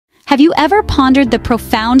Have you ever pondered the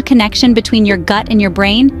profound connection between your gut and your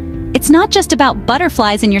brain? It's not just about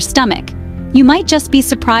butterflies in your stomach. You might just be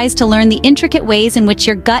surprised to learn the intricate ways in which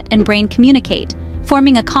your gut and brain communicate,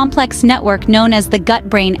 forming a complex network known as the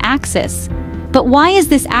gut-brain axis. But why is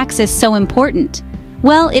this axis so important?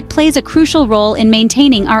 Well, it plays a crucial role in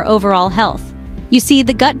maintaining our overall health. You see,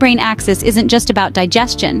 the gut-brain axis isn't just about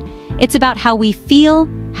digestion. It's about how we feel,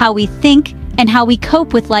 how we think, and how we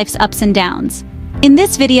cope with life's ups and downs. In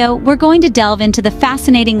this video, we're going to delve into the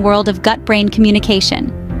fascinating world of gut-brain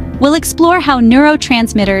communication. We'll explore how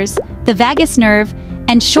neurotransmitters, the vagus nerve,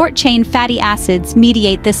 and short-chain fatty acids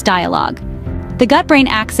mediate this dialogue. The gut-brain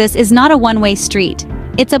axis is not a one-way street.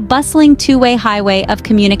 It's a bustling two-way highway of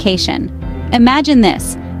communication. Imagine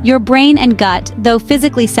this: your brain and gut, though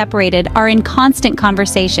physically separated, are in constant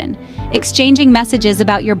conversation, exchanging messages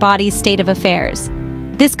about your body's state of affairs.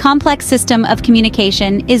 This complex system of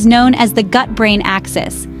communication is known as the gut-brain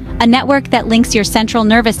axis, a network that links your central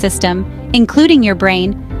nervous system, including your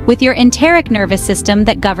brain, with your enteric nervous system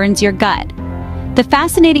that governs your gut. The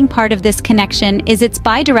fascinating part of this connection is its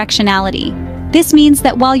bidirectionality. This means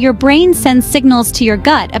that while your brain sends signals to your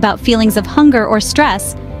gut about feelings of hunger or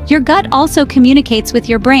stress, your gut also communicates with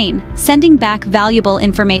your brain, sending back valuable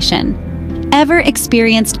information. Ever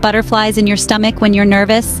experienced butterflies in your stomach when you're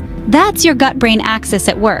nervous? That's your gut-brain axis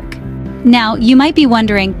at work. Now, you might be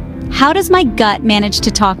wondering, how does my gut manage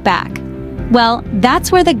to talk back? Well,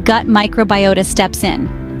 that's where the gut microbiota steps in.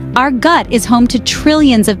 Our gut is home to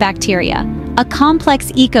trillions of bacteria, a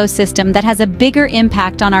complex ecosystem that has a bigger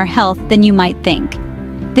impact on our health than you might think.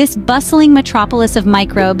 This bustling metropolis of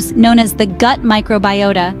microbes, known as the gut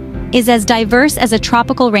microbiota, is as diverse as a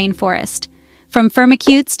tropical rainforest. From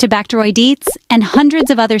firmicutes to bacteroidetes and hundreds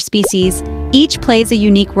of other species, each plays a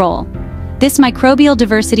unique role. This microbial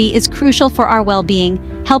diversity is crucial for our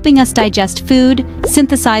well-being, helping us digest food,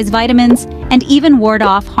 synthesize vitamins, and even ward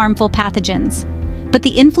off harmful pathogens. But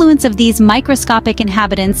the influence of these microscopic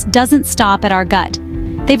inhabitants doesn't stop at our gut.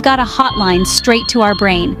 They've got a hotline straight to our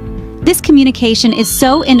brain. This communication is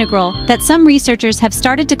so integral that some researchers have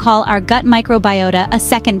started to call our gut microbiota a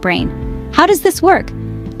second brain. How does this work?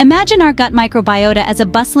 Imagine our gut microbiota as a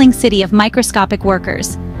bustling city of microscopic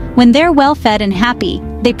workers. When they're well-fed and happy,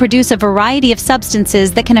 they produce a variety of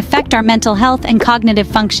substances that can affect our mental health and cognitive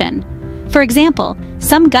function. For example,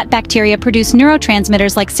 some gut bacteria produce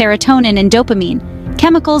neurotransmitters like serotonin and dopamine,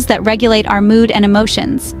 chemicals that regulate our mood and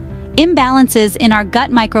emotions. Imbalances in our gut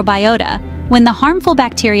microbiota, when the harmful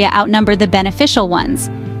bacteria outnumber the beneficial ones,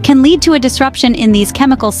 can lead to a disruption in these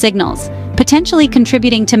chemical signals, potentially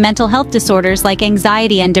contributing to mental health disorders like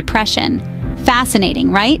anxiety and depression.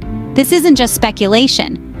 Fascinating, right? This isn't just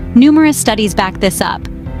speculation. Numerous studies back this up.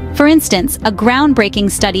 For instance, a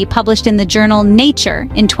groundbreaking study published in the journal Nature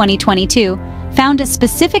in 2022 found a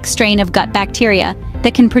specific strain of gut bacteria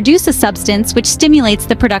that can produce a substance which stimulates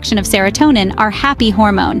the production of serotonin, our happy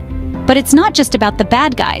hormone. But it's not just about the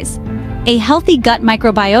bad guys. A healthy gut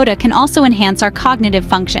microbiota can also enhance our cognitive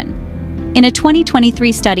function. In a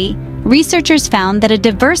 2023 study, researchers found that a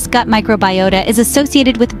diverse gut microbiota is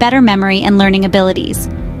associated with better memory and learning abilities.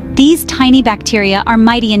 These tiny bacteria are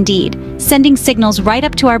mighty indeed, sending signals right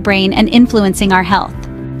up to our brain and influencing our health.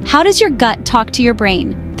 How does your gut talk to your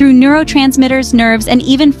brain? Through neurotransmitters, nerves, and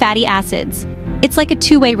even fatty acids. It's like a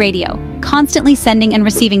two-way radio, constantly sending and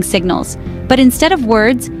receiving signals. But instead of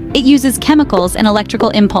words, it uses chemicals and electrical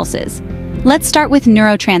impulses. Let's start with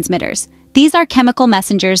neurotransmitters. These are chemical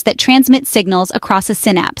messengers that transmit signals across a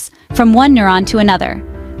synapse, from one neuron to another.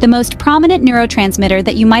 The most prominent neurotransmitter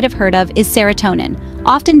that you might have heard of is serotonin,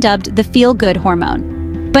 often dubbed the feel-good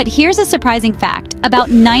hormone. But here's a surprising fact: about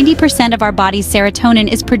 90% of our body's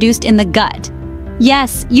serotonin is produced in the gut.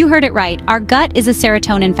 Yes, you heard it right, our gut is a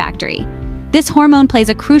serotonin factory. This hormone plays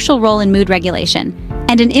a crucial role in mood regulation,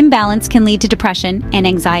 and an imbalance can lead to depression and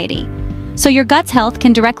anxiety. So your gut's health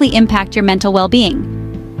can directly impact your mental well-being.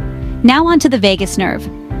 Now on to the vagus nerve,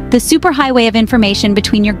 the superhighway of information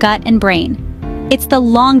between your gut and brain. It's the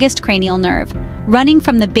longest cranial nerve, running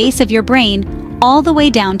from the base of your brain all the way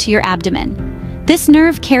down to your abdomen. This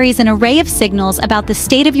nerve carries an array of signals about the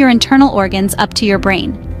state of your internal organs up to your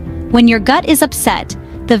brain. When your gut is upset,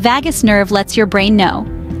 the vagus nerve lets your brain know,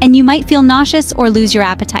 and you might feel nauseous or lose your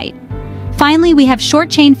appetite. Finally, we have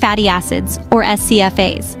short-chain fatty acids, or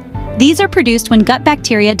SCFAs. These are produced when gut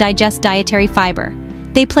bacteria digest dietary fiber.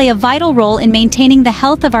 They play a vital role in maintaining the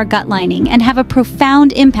health of our gut lining and have a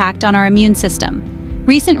profound impact on our immune system.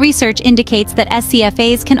 Recent research indicates that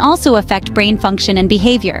SCFAs can also affect brain function and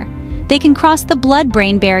behavior. They can cross the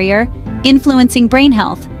blood-brain barrier, influencing brain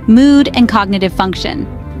health, mood, and cognitive function.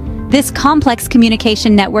 This complex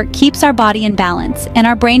communication network keeps our body in balance and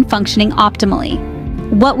our brain functioning optimally.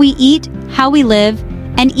 What we eat, how we live,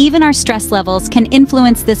 and even our stress levels can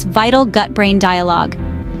influence this vital gut-brain dialogue.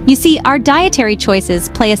 You see, our dietary choices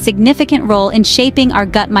play a significant role in shaping our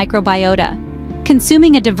gut microbiota.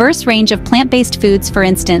 Consuming a diverse range of plant-based foods, for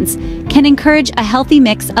instance, can encourage a healthy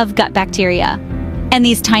mix of gut bacteria. And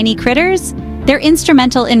these tiny critters? They're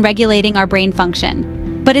instrumental in regulating our brain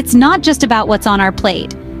function. But it's not just about what's on our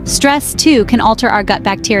plate. Stress, too, can alter our gut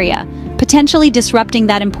bacteria, potentially disrupting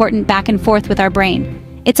that important back and forth with our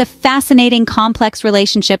brain. It's a fascinating, complex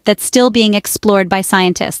relationship that's still being explored by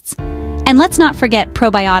scientists. And let's not forget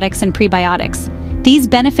probiotics and prebiotics. These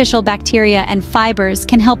beneficial bacteria and fibers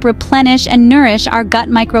can help replenish and nourish our gut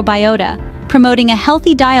microbiota, promoting a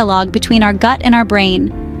healthy dialogue between our gut and our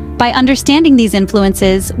brain. By understanding these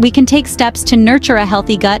influences, we can take steps to nurture a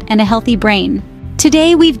healthy gut and a healthy brain.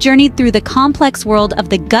 Today, we've journeyed through the complex world of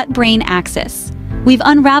the gut-brain axis. We've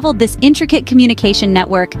unraveled this intricate communication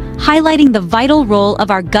network, highlighting the vital role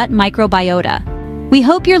of our gut microbiota. We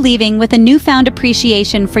hope you're leaving with a newfound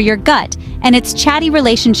appreciation for your gut and its chatty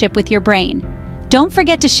relationship with your brain. Don't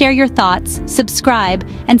forget to share your thoughts, subscribe,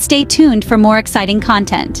 and stay tuned for more exciting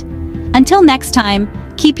content. Until next time,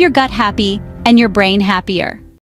 keep your gut happy and your brain happier.